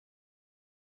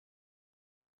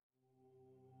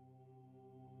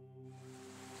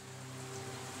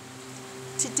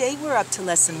Today we're up to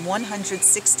lesson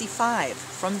 165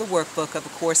 from the workbook of A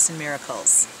Course in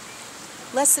Miracles.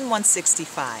 Lesson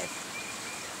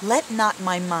 165. Let not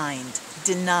my mind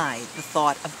deny the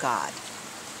thought of God.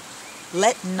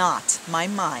 Let not my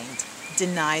mind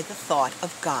deny the thought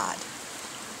of God.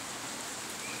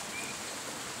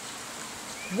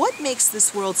 What makes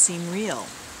this world seem real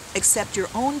except your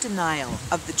own denial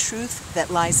of the truth that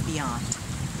lies beyond?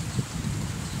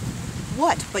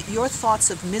 What but your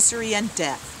thoughts of misery and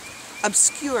death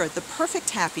obscure the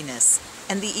perfect happiness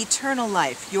and the eternal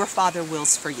life your Father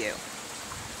wills for you?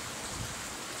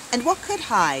 And what could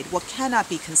hide what cannot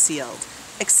be concealed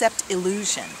except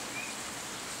illusion?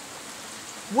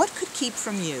 What could keep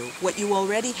from you what you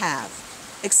already have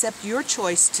except your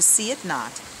choice to see it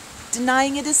not,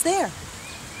 denying it is there?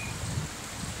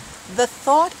 The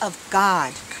thought of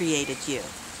God created you.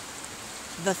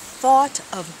 The thought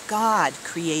of God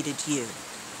created you.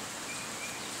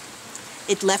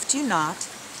 It left you not,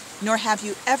 nor have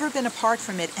you ever been apart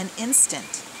from it an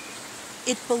instant.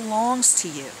 It belongs to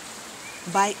you.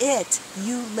 By it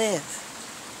you live.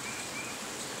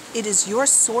 It is your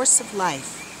source of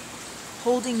life,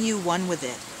 holding you one with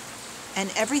it,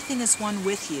 and everything is one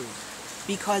with you,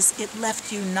 because it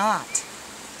left you not.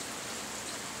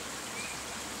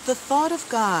 The thought of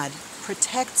God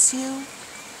protects you,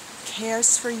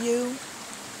 cares for you,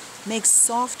 makes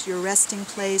soft your resting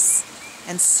place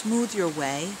and smooth your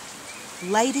way,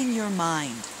 lighting your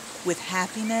mind with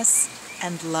happiness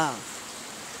and love.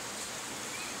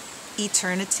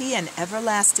 Eternity and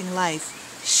everlasting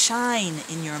life shine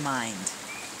in your mind,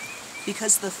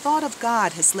 because the thought of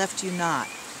God has left you not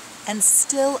and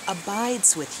still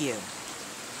abides with you.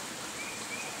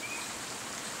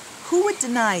 Who would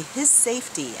deny His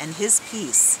safety and His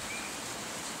peace,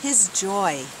 His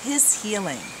joy, His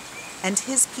healing, and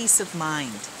His peace of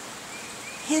mind,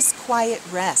 His quiet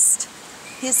rest,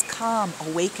 His calm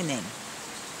awakening,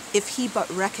 if he but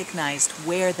recognized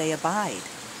where they abide?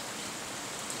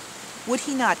 Would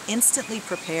he not instantly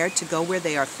prepare to go where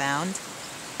they are found,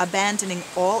 abandoning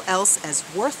all else as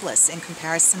worthless in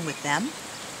comparison with them?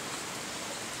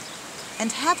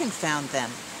 And having found them,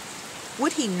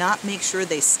 would he not make sure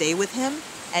they stay with him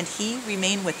and he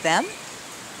remain with them?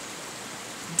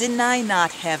 Deny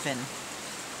not heaven.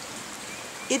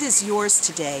 It is yours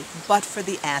today, but for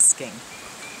the asking.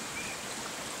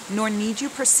 Nor need you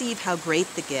perceive how great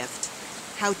the gift,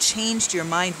 how changed your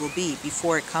mind will be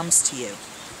before it comes to you.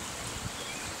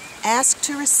 Ask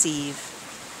to receive,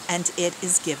 and it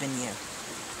is given you.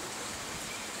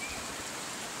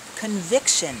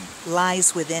 Conviction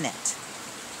lies within it.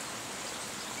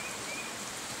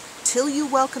 Till you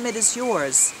welcome it as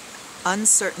yours,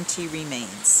 uncertainty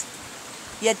remains.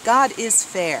 Yet God is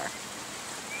fair.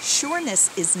 Sureness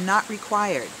is not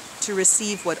required to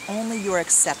receive what only your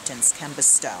acceptance can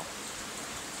bestow.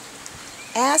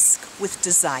 Ask with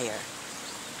desire.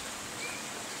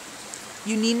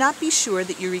 You need not be sure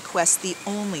that you request the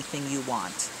only thing you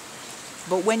want.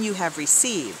 But when you have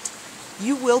received,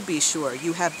 you will be sure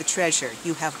you have the treasure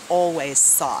you have always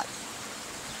sought.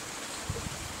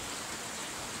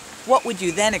 What would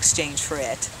you then exchange for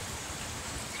it?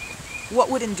 What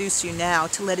would induce you now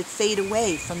to let it fade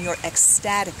away from your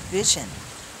ecstatic vision?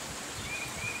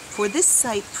 For this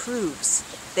sight proves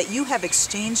that you have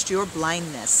exchanged your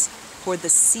blindness for the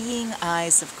seeing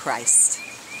eyes of Christ.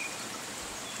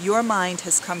 Your mind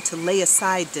has come to lay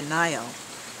aside denial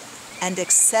and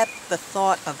accept the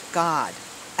thought of God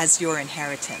as your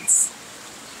inheritance.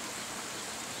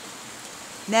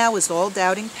 Now is all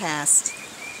doubting past,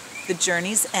 the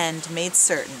journey's end made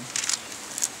certain,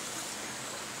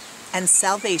 and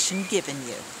salvation given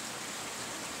you.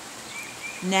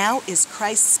 Now is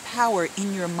Christ's power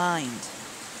in your mind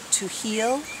to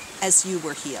heal as you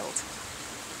were healed.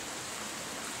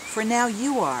 For now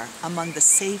you are among the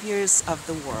saviors of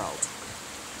the world.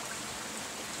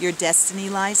 Your destiny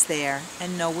lies there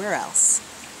and nowhere else.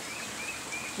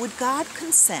 Would God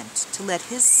consent to let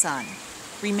His Son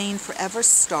remain forever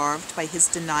starved by His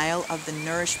denial of the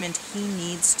nourishment He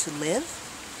needs to live?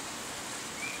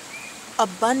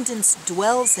 Abundance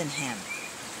dwells in Him,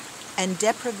 and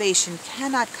deprivation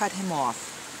cannot cut Him off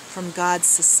from God's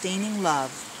sustaining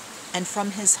love and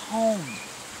from His home.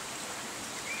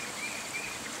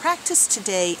 Practice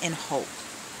today in hope,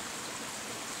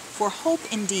 for hope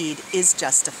indeed is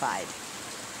justified.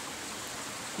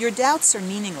 Your doubts are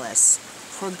meaningless,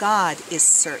 for God is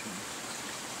certain,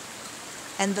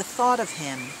 and the thought of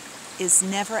Him is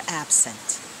never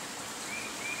absent.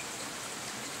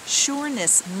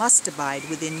 Sureness must abide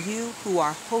within you who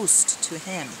are host to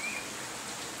Him.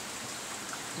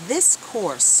 This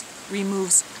course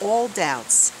removes all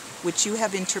doubts which you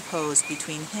have interposed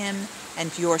between him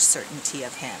and your certainty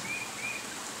of him.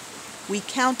 We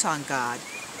count on God,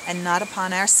 and not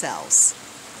upon ourselves,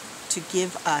 to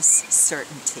give us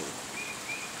certainty.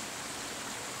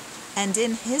 And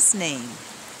in his name,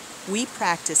 we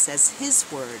practice as his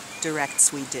word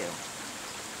directs we do.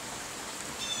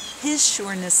 His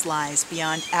sureness lies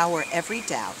beyond our every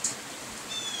doubt.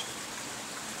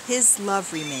 His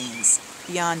love remains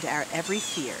beyond our every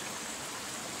fear.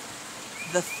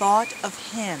 The thought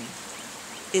of him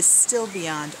is still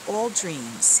beyond all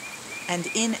dreams and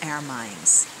in our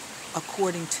minds,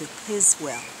 according to his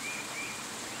will.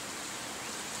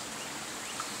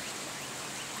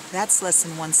 That's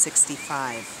lesson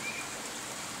 165.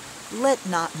 Let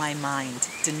not my mind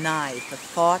deny the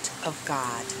thought of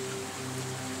God.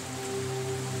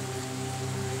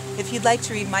 If you'd like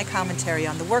to read my commentary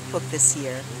on the workbook this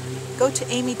year, go to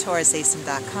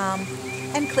amytorresacim.com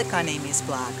and click on Amy's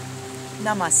blog.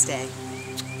 Namaste.